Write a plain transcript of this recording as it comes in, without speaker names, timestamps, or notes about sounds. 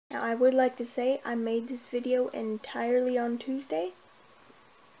Now I would like to say I made this video entirely on Tuesday.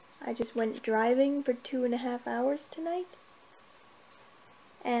 I just went driving for 2.5 hours tonight.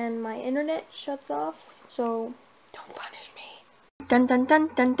 And my internet shuts off, so don't punish me. Dun dun dun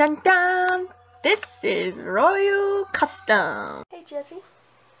dun dun dun! This is Royal Custom! Hey Jesse,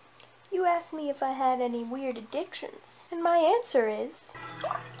 you asked me if I had any weird addictions, and my answer is...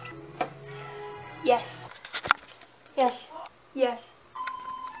 yes. Yes. Yes.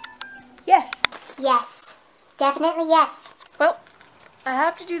 Yes. Yes. Definitely yes. Well, I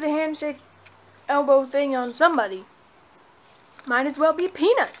have to do the handshake elbow thing on somebody. Might as well be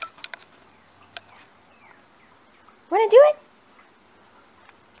Peanut. Wanna do it?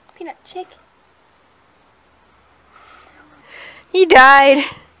 Peanut, shake. He died.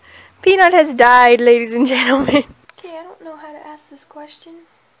 Peanut has died, ladies and gentlemen. Okay, I don't know how to ask this question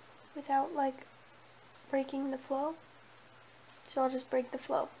without, like, breaking the flow. So I'll just break the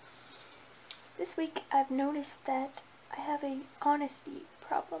flow. This week I've noticed that I have a honesty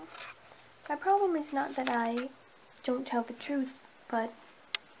problem. My problem is not that I don't tell the truth, but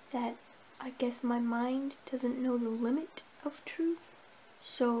that I guess my mind doesn't know the limit of truth.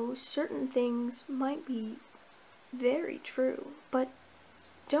 So certain things might be very true, but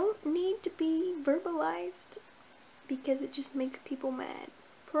don't need to be verbalized because it just makes people mad.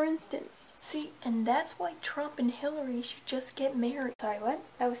 For instance, see, and that's why Trump and Hillary should just get married. Sorry, what?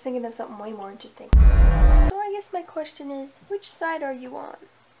 I was thinking of something way more interesting. So I guess my question is, which side are you on?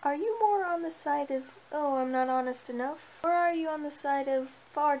 Are you more on the side of, oh, I'm not honest enough? Or are you on the side of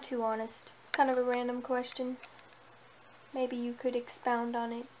far too honest? Kind of a random question. Maybe you could expound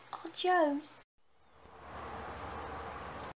on it. Oh, Joe.